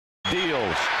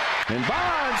deals. And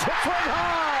Bonds hits one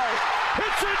high.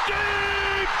 Hits it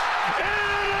deep. It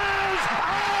is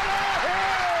out of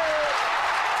here.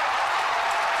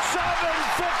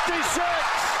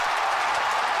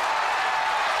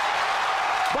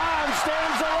 7:56. Bonds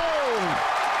stands alone.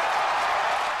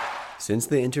 Since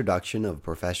the introduction of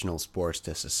professional sports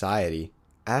to society,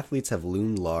 athletes have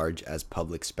loomed large as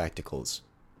public spectacles.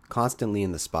 Constantly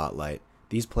in the spotlight,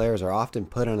 these players are often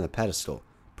put on a pedestal,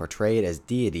 portrayed as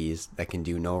deities that can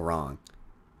do no wrong.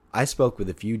 I spoke with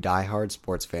a few die-hard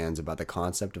sports fans about the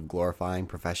concept of glorifying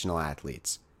professional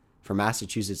athletes. For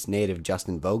Massachusetts native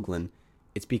Justin Vogelin,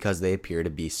 it's because they appear to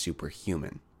be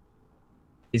superhuman.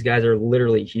 These guys are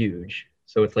literally huge.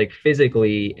 So it's like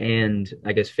physically and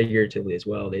I guess figuratively as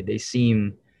well. They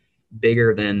seem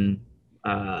bigger than,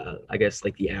 I guess,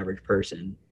 like the average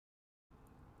person.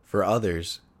 For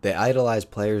others, they idolize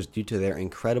players due to their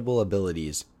incredible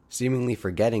abilities, seemingly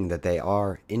forgetting that they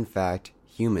are, in fact,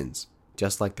 humans,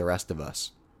 just like the rest of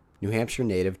us. New Hampshire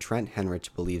native Trent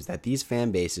Henrich believes that these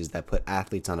fan bases that put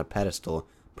athletes on a pedestal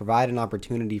provide an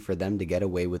opportunity for them to get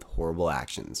away with horrible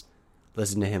actions.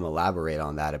 Listen to him elaborate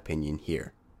on that opinion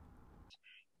here.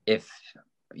 If,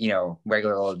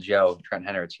 regular old Joe, Trent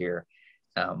Henrich here,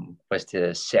 was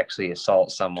to sexually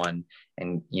assault someone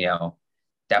and,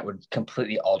 that would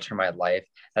completely alter my life.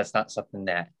 That's not something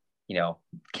that,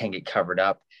 can get covered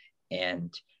up.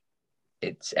 And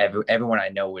it's everyone I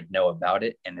know would know about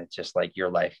it. And it's just like your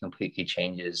life completely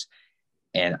changes.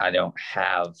 And I don't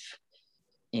have,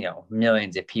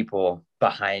 millions of people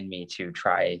behind me to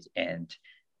try and,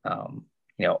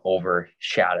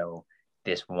 overshadow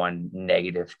this one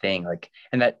negative thing.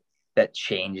 And that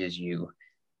changes you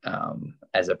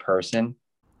as a person.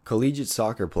 Collegiate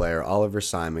soccer player Oliver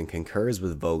Simon concurs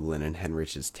with Vogelin and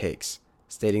Henrich's takes,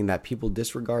 stating that people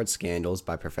disregard scandals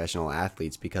by professional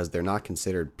athletes because they're not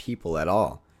considered people at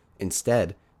all.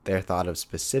 Instead, they're thought of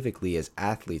specifically as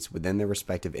athletes within their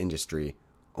respective industry,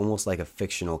 almost like a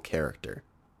fictional character.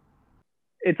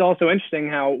 It's also interesting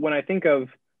how when I think of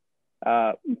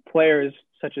players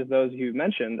such as those you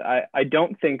mentioned, I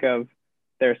don't think of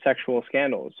their sexual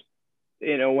scandals.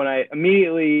 When I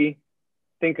immediately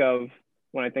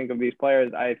when I think of these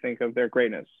players, I think of their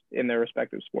greatness in their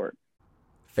respective sport.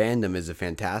 Fandom is a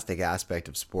fantastic aspect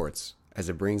of sports, as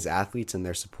it brings athletes and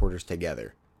their supporters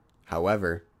together.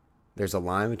 However, there's a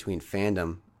line between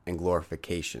fandom and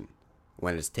glorification.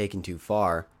 When it's taken too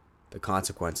far, the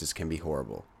consequences can be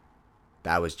horrible.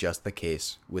 That was just the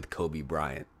case with Kobe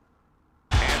Bryant.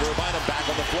 Andrew Bynum back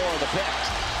on the floor of the pit.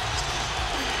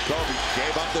 Kobe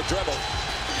gave up the dribble.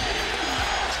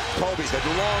 Kobe,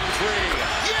 the long three.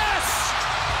 Yes!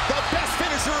 The best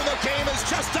finisher in the game has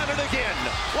just done it again.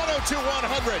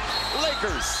 102-100.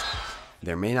 Lakers.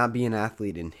 There may not be an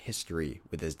athlete in history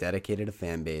with as dedicated a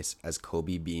fan base as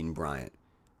Kobe Bean Bryant.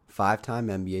 5-time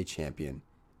NBA champion,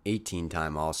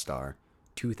 18-time All-Star,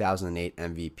 2008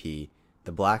 MVP,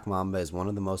 the Black Mamba is one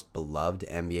of the most beloved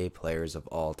NBA players of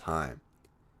all time.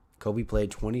 Kobe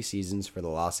played 20 seasons for the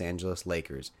Los Angeles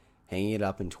Lakers, hanging it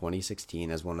up in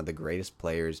 2016 as one of the greatest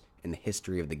players in the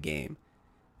history of the game.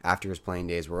 After his playing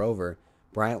days were over,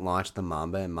 Bryant launched the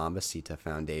Mamba and Mambacita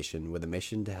Foundation with a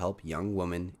mission to help young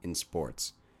women in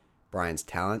sports. Bryant's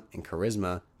talent and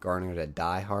charisma garnered a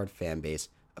die-hard fan base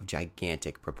of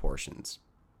gigantic proportions.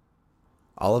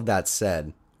 All of that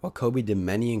said, while Kobe did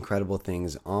many incredible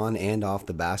things on and off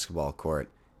the basketball court,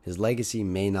 his legacy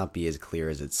may not be as clear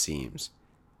as it seems.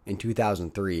 In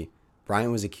 2003,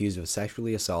 Bryant was accused of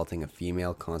sexually assaulting a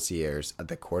female concierge at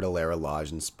the Cordillera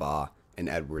Lodge and Spa in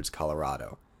Edwards,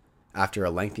 Colorado. After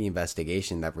a lengthy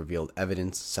investigation that revealed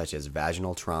evidence such as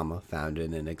vaginal trauma found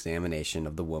in an examination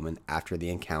of the woman after the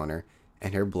encounter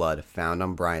and her blood found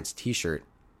on Bryant's t-shirt,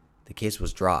 the case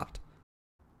was dropped.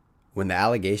 When the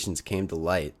allegations came to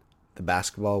light, the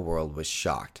basketball world was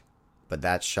shocked, but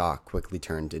that shock quickly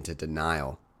turned into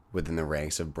denial within the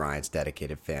ranks of Bryant's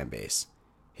dedicated fan base.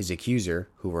 His accuser,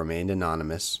 who remained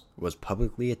anonymous, was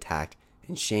publicly attacked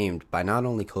and shamed by not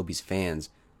only Kobe's fans,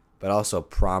 but also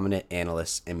prominent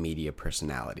analysts and media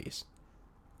personalities.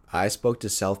 I spoke to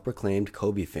self-proclaimed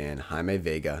Kobe fan Jaime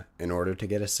Vega in order to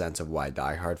get a sense of why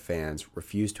diehard fans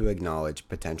refuse to acknowledge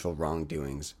potential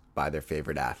wrongdoings by their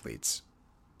favorite athletes.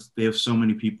 They have so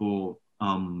many people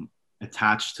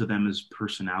attached to them as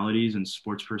personalities and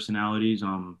sports personalities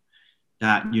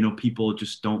that, people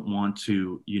just don't want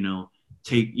to,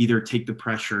 take the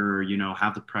pressure or,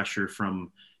 have the pressure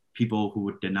from people who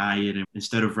would deny it. And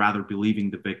instead of rather believing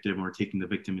the victim or taking the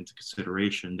victim into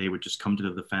consideration, they would just come to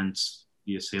the defense,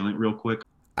 the assailant, real quick.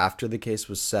 After the case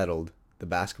was settled, the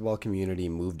basketball community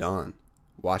moved on,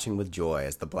 watching with joy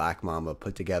as the Black Mamba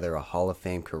put together a Hall of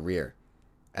Fame career.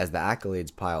 As the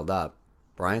accolades piled up,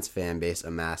 Bryant's fan base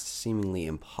amassed seemingly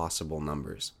impossible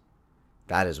numbers.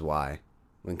 That is why,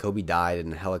 when Kobe died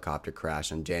in a helicopter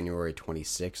crash on January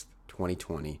 26,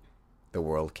 2020, the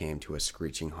world came to a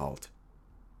screeching halt.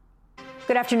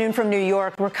 Good afternoon from New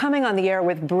York. We're coming on the air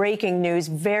with breaking news,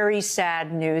 very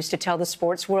sad news to tell the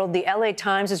sports world. The LA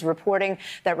Times is reporting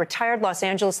that retired Los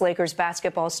Angeles Lakers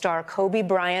basketball star Kobe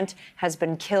Bryant has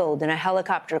been killed in a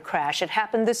helicopter crash. It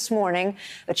happened this morning.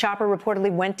 The chopper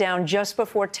reportedly went down just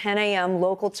before 10 a.m.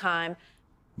 local time.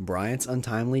 Bryant's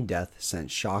untimely death sent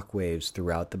shockwaves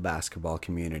throughout the basketball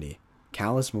community.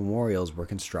 Countless memorials were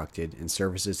constructed and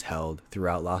services held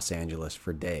throughout Los Angeles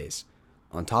for days.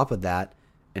 On top of that,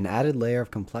 an added layer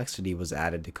of complexity was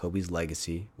added to Kobe's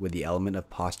legacy, with the element of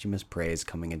posthumous praise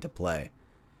coming into play.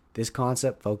 This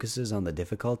concept focuses on the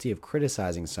difficulty of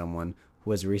criticizing someone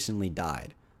who has recently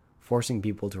died, forcing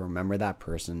people to remember that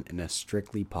person in a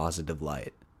strictly positive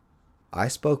light. I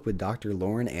spoke with Dr.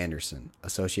 Lauren Anderson,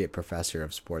 Associate Professor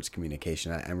of Sports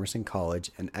Communication at Emerson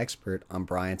College and expert on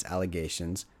Bryant's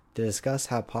allegations, to discuss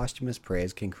how posthumous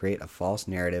praise can create a false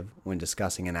narrative when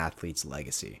discussing an athlete's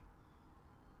legacy.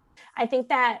 I think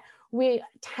that we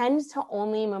tend to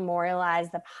only memorialize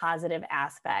the positive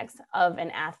aspects of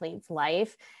an athlete's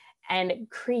life and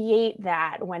create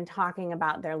that when talking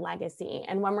about their legacy.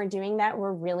 And when we're doing that,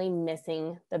 we're really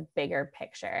missing the bigger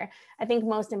picture. I think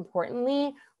most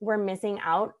importantly, we're missing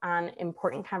out on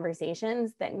important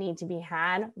conversations that need to be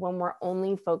had when we're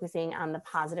only focusing on the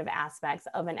positive aspects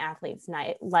of an athlete's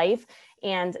life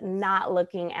and not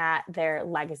looking at their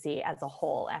legacy as a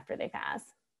whole after they pass.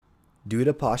 Due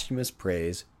to posthumous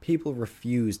praise, people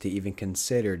refuse to even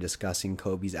consider discussing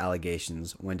Kobe's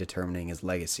allegations when determining his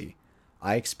legacy.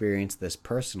 I experienced this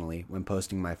personally when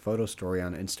posting my photo story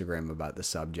on Instagram about the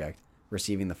subject,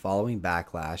 receiving the following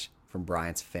backlash from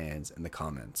Bryant's fans in the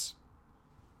comments.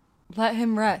 Let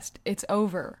him rest. It's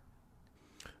over.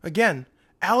 Again,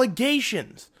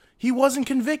 allegations. He wasn't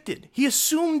convicted. He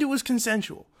assumed it was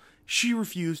consensual. She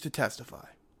refused to testify.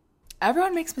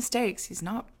 Everyone makes mistakes. He's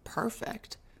not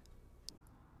perfect.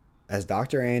 As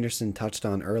Dr. Anderson touched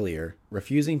on earlier,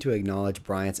 refusing to acknowledge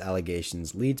Bryant's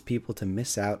allegations leads people to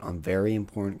miss out on very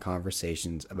important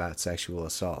conversations about sexual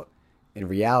assault. In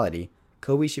reality,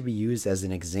 Kobe should be used as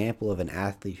an example of an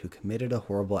athlete who committed a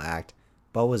horrible act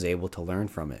but was able to learn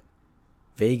from it.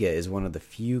 Vega is one of the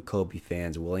few Kobe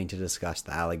fans willing to discuss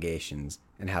the allegations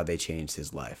and how they changed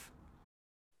his life.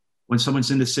 When someone's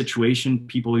in this situation,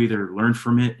 people either learn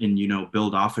from it and,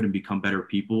 build off it and become better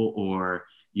people, or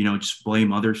just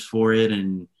blame others for it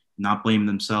and not blame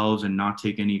themselves and not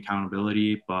take any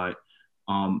accountability. But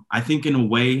I think in a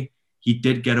way he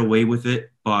did get away with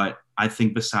it. But I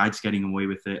think besides getting away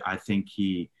with it, I think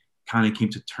he kind of came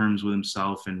to terms with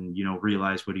himself and,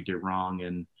 realized what he did wrong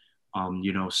and,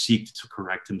 seeked to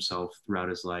correct himself throughout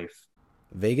his life.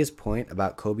 Vega's point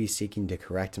about Kobe seeking to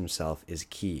correct himself is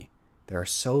key. There are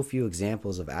so few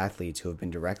examples of athletes who have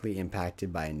been directly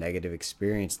impacted by a negative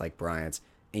experience like Bryant's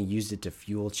and used it to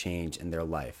fuel change in their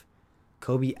life.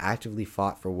 Kobe actively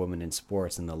fought for women in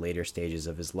sports in the later stages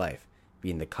of his life,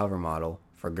 being the cover model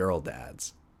for Girl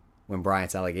Dads. When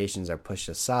Bryant's allegations are pushed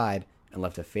aside and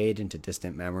left to fade into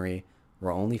distant memory,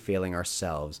 we're only failing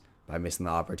ourselves by missing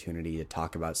the opportunity to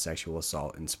talk about sexual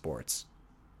assault in sports.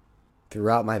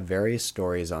 Throughout my various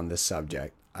stories on this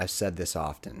subject, I've said this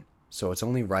often, so it's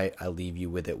only right I leave you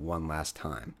with it one last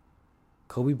time.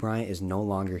 Kobe Bryant is no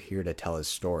longer here to tell his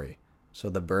story, so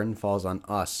the burden falls on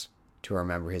us to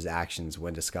remember his actions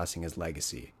when discussing his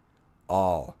legacy.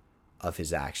 All of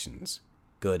his actions,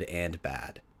 good and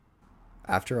bad.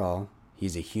 After all,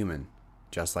 he's a human,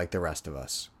 just like the rest of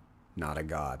us, not a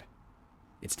god.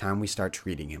 It's time we start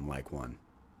treating him like one.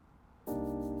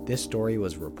 This story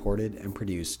was reported and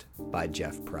produced by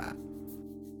Jeff Pratt.